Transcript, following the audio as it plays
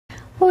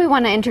Well, we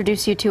want to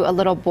introduce you to a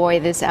little boy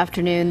this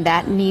afternoon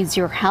that needs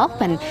your help,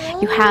 and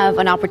you have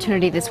an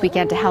opportunity this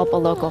weekend to help a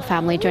local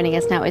family. Joining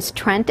us now is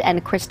Trent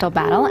and Crystal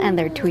Battle and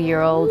their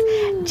 2-year-old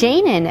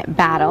Janen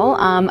Battle,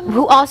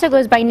 who also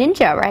goes by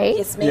Ninja, right?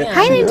 Yes, ma'am.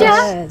 Hi, Ninja.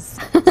 Yes.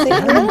 Say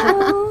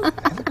hello.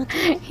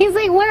 He's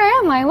like, where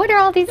am I? What are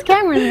all these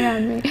cameras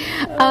around me?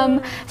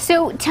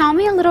 So tell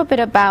me a little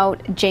bit about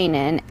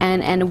Janen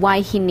and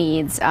why he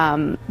needs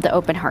the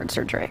open heart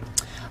surgery.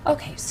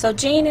 Okay, so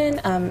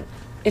Janen,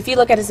 if you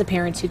look at his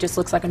appearance, he just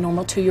looks like a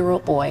normal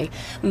 2-year-old boy,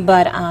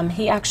 but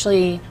he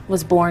actually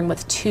was born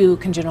with 2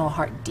 congenital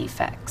heart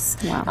defects.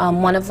 Wow.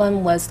 One of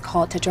them was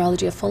called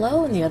tetralogy of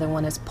Fallot, and the other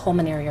one is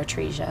pulmonary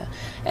atresia.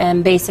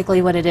 And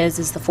basically what it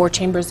is the 4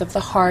 chambers of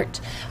the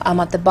heart.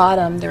 At the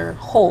bottom, there are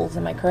holes,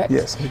 am I correct?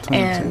 Yes, between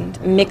and the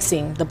 2.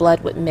 mixing, the blood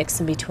would mix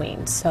in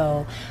between.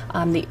 So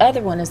the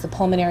other one is the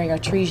pulmonary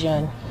atresia,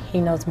 and he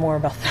knows more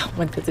about that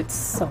one because it's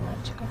so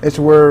much. It's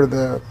where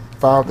the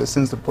valve that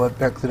sends the blood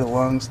back to the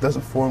lungs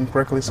doesn't form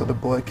correctly, so the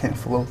blood can't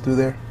flow through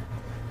there.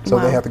 So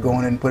Wow. they have to go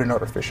in and put an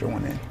artificial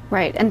one in.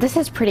 Right, and this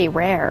is pretty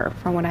rare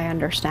from what I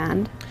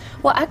understand.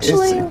 Well,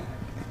 actually,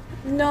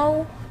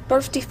 no.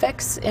 Birth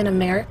defects in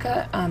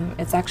America,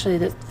 it's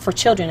actually, for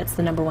children, it's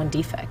the #1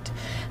 defect.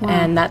 Wow.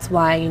 And that's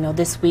why, you know,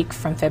 this week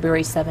from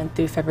February 7th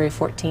through February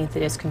 14th,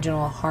 it is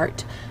Congenital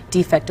Heart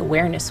Defect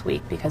Awareness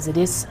Week, because it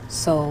is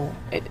so,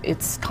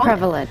 it's common.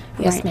 Prevalent.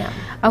 Yes, right. ma'am.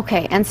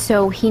 Okay, and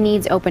so he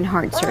needs open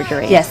heart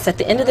surgery. Yes, at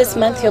the end of this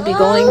month, he'll be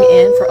going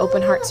in for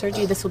open heart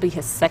surgery. This will be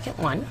his 2nd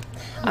one.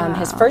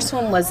 His first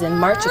one was in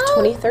March of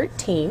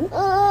 2013.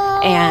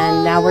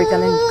 And now we're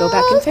going to go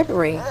back in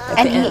February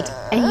at the end.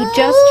 And he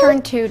just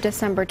turned 2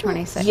 December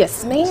 26th.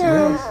 Yes,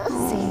 ma'am.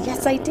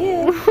 Yes, I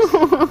did.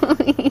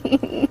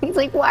 He's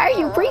like, why are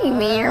you bringing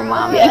me here,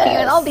 Mommy?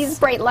 Yes. With all these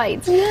bright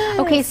lights. Yes.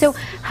 Okay, so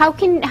how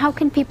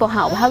can people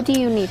help? How do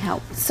you need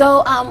help?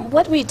 So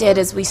what we did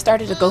is we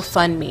started a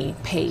GoFundMe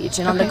page,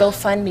 and on the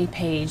GoFundMe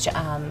page,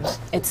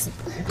 it's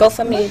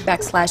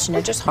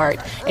GoFundMe/Ninja's Heart,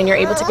 and you're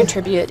able to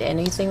contribute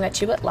anything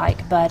that you would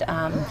like. But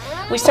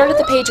we started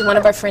the page, and one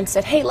of our friends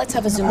said, hey, let's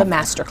have a Zumba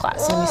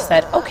masterclass. And we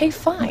said, okay,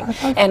 fine.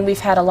 And we've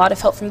had a lot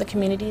of help from the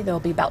community. There will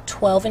be about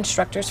 12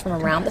 instructors from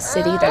around the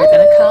city that are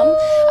going to come.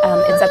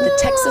 It's at the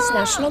Texas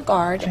National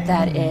Guard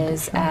that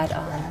is at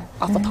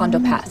off of Pondo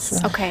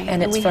Pass. Okay,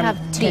 and it's we from have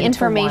 10 the to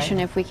information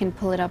 1. if we can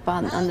pull it up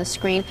on the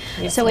screen.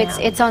 Yes, so ma'am.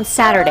 it's on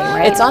Saturday,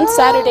 right? It's on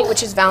Saturday,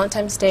 which is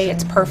Valentine's Day.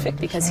 It's perfect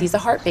because he's a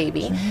heart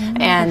baby,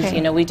 and Okay.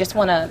 you know, we just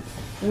want to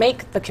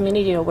make the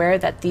community aware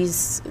that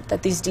these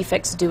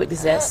defects do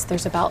exist.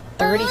 There's about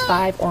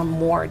 35 or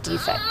more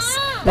defects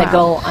that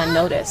go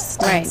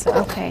unnoticed. Right, So-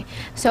 okay.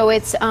 So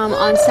it's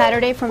on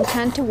Saturday from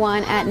 10 to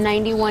 1 at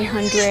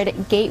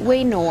 9100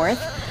 Gateway North.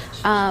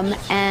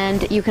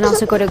 And you can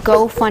also go to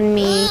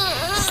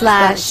GoFundMe/Ninja's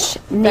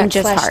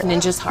Heart.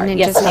 Ninja's Heart. Ninja's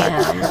Yes,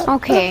 Heart. ma'am.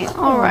 Okay,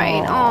 all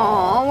right.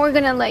 Oh, we're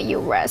going to let you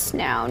rest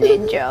now,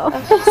 Ninja.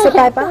 So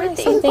bye-bye.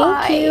 Say thank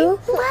Bye. you.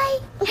 Bye.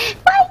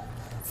 Bye.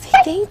 Say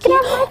thank Can I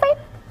you. have a high five?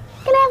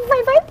 Can I have a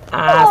high five?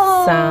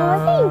 Awesome.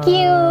 Oh, thank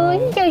you.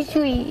 You're so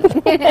sweet.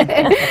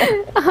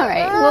 All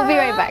right, we'll be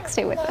right back.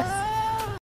 Stay with us.